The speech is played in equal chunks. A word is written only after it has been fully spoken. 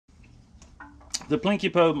The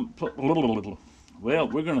Planky well,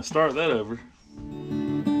 we're going to start that over.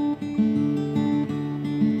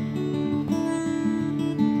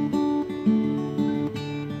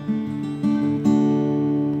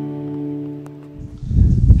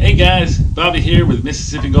 Hey guys, Bobby here with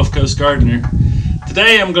Mississippi Gulf Coast Gardener.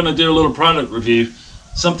 Today I'm going to do a little product review,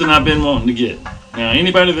 something I've been wanting to get. Now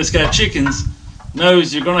anybody that's got chickens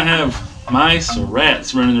knows you're going to have mice or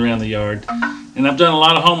rats running around the yard, and I've done a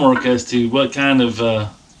lot of homework as to what kind of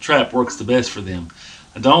trap works the best for them.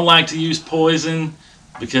 I don't like to use poison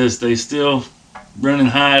because they still run and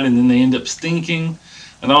hide and then they end up stinking.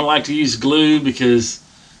 I don't like to use glue because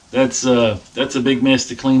that's a big mess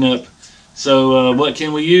to clean up. So what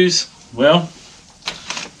can we use? Well,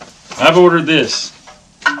 I've ordered this,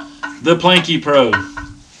 the Planky Pro.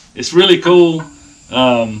 It's really cool.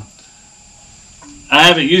 I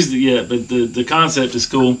haven't used it yet, but the concept is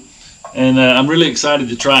cool, and I'm really excited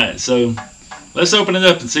to try it. So let's open it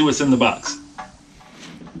up and see what's in the box.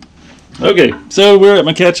 Okay, so we're at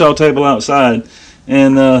my catch-all table outside,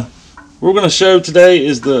 and we're going to show today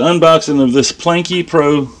is the unboxing of this Planky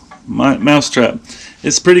Pro mousetrap.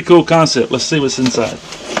 It's a pretty cool concept. Let's see what's inside.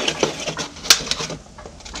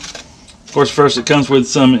 Of course, first it comes with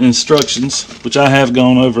some instructions, which I have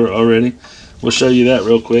gone over already. We'll show you that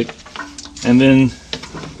real quick. And then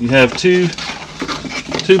you have two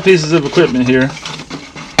pieces of equipment here.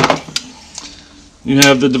 You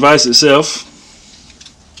have the device itself,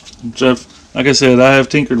 which like I said, I have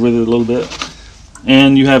tinkered with it a little bit.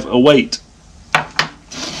 And you have a weight.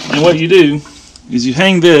 And what you do is you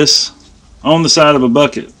hang this on the side of a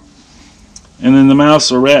bucket, and then the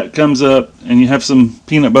mouse or rat comes up, and you have some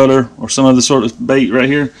peanut butter or some other sort of bait right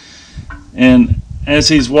here, and as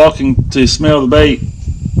he's walking to smell the bait,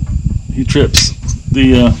 he trips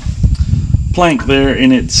the plank there,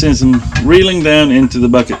 and it sends him reeling down into the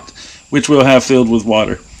bucket, which we'll have filled with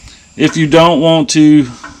water. If you don't want to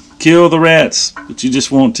kill the rats, but you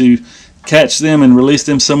just want to catch them and release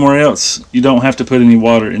them somewhere else, you don't have to put any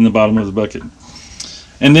water in the bottom of the bucket.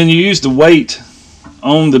 And then you use the weight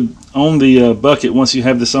on the bucket once you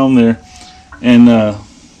have this on there, and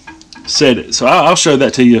set it. So I'll show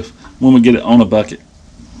that to you when we get it on a bucket.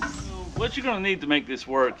 So what you're going to need to make this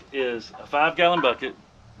work is a 5-gallon bucket,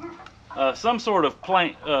 some sort of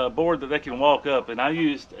plank board that they can walk up, and I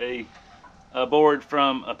used a board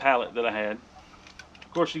from a pallet that I had.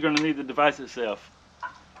 Of course, you're going to need the device itself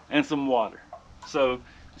and some water. So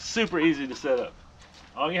it's super easy to set up.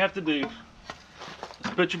 All you have to do,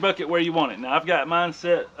 put your bucket where you want it. Now I've got mine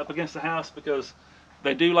set up against the house because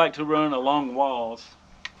they do like to run along walls.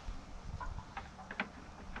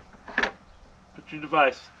 Put your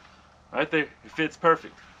device right there. It fits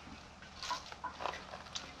perfect.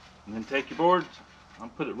 And then take your board. I'll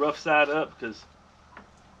put it rough side up because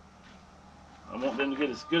I want them to get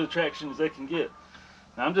as good a traction as they can get.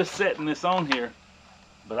 Now I'm just setting this on here,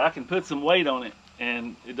 but I can put some weight on it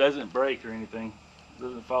and it doesn't break or anything. It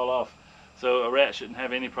doesn't fall off. So a rat shouldn't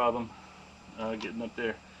have any problem getting up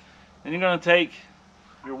there. And you're going to take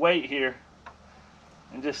your weight here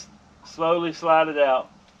and just slowly slide it out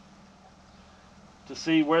to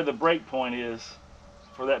see where the break point is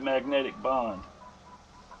for that magnetic bond.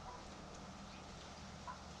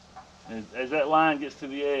 As that line gets to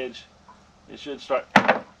the edge, it should start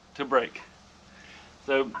to break.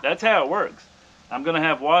 So that's how it works. I'm going to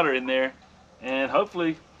have water in there, and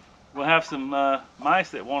hopefully we'll have some mice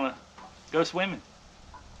that want to go swimming.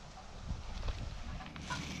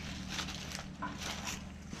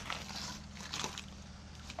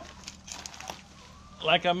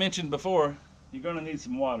 Like I mentioned before, you're going to need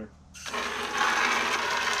some water.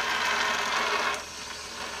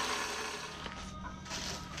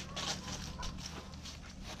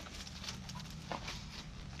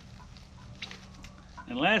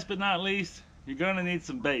 And last but not least, you're going to need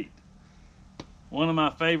some bait. One of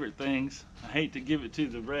my favorite things. I hate to give it to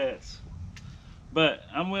the rats, but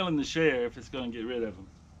I'm willing to share if it's going to get rid of them.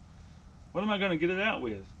 What am I going to get it out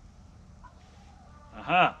with?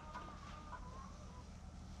 Aha!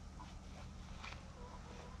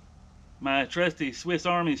 My trusty Swiss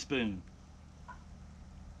Army spoon.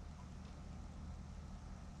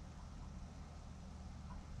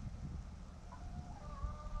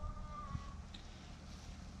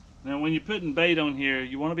 Now when you're putting bait on here,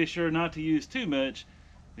 you want to be sure not to use too much,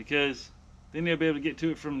 because then they'll be able to get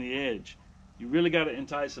to it from the edge. You really got to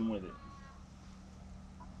entice them with it.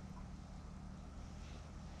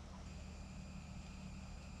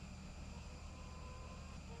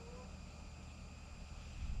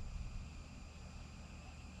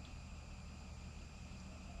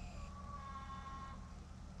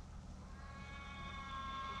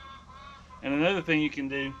 And another thing you can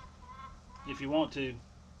do, if you want to,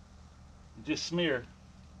 just smear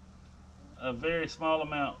a very small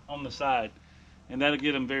amount on the side, and that'll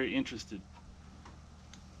get them very interested.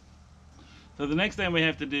 So the next thing we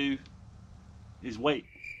have to do is wait.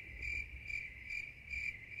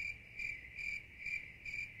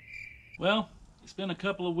 Well, it's been a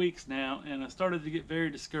couple of weeks now, and I started to get very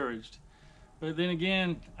discouraged. But then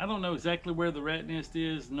again, I don't know exactly where the rat nest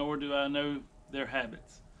is, nor do I know their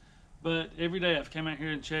habits. But every day I've come out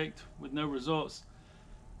here and checked with no results.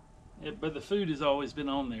 But the food has always been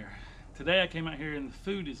on there. Today I came out here and the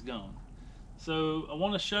food is gone. So I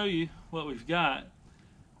want to show you what we've got.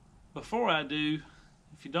 Before I do,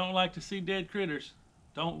 if you don't like to see dead critters,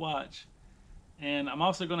 don't watch. And I'm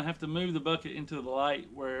also going to have to move the bucket into the light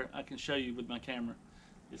where I can show you with my camera.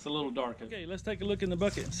 It's a little dark. Okay, let's take a look in the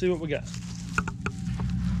bucket and see what we got.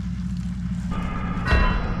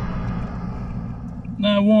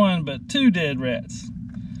 Not one, but 2 dead rats.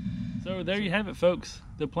 So there you have it, folks.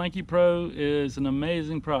 The Planky Pro is an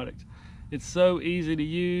amazing product. It's so easy to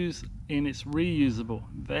use and it's reusable.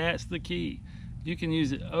 That's the key. You can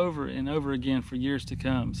use it over and over again for years to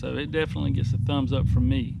come. So it definitely gets a thumbs up from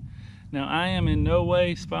me. Now, I am in no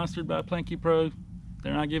way sponsored by Planky Pro.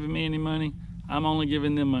 They're not giving me any money. I'm only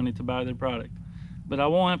giving them money to buy their product. But I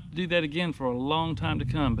won't have to do that again for a long time to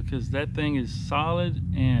come because that thing is solid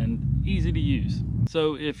and easy to use.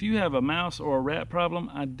 So if you have a mouse or a rat problem,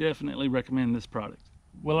 I definitely recommend this product.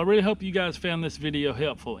 Well, I really hope you guys found this video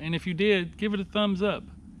helpful. And if you did, give it a thumbs up.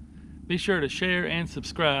 Be sure to share and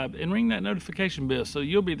subscribe and ring that notification bell so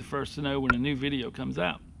you'll be the first to know when a new video comes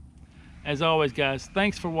out. As always, guys,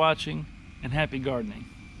 thanks for watching and happy gardening.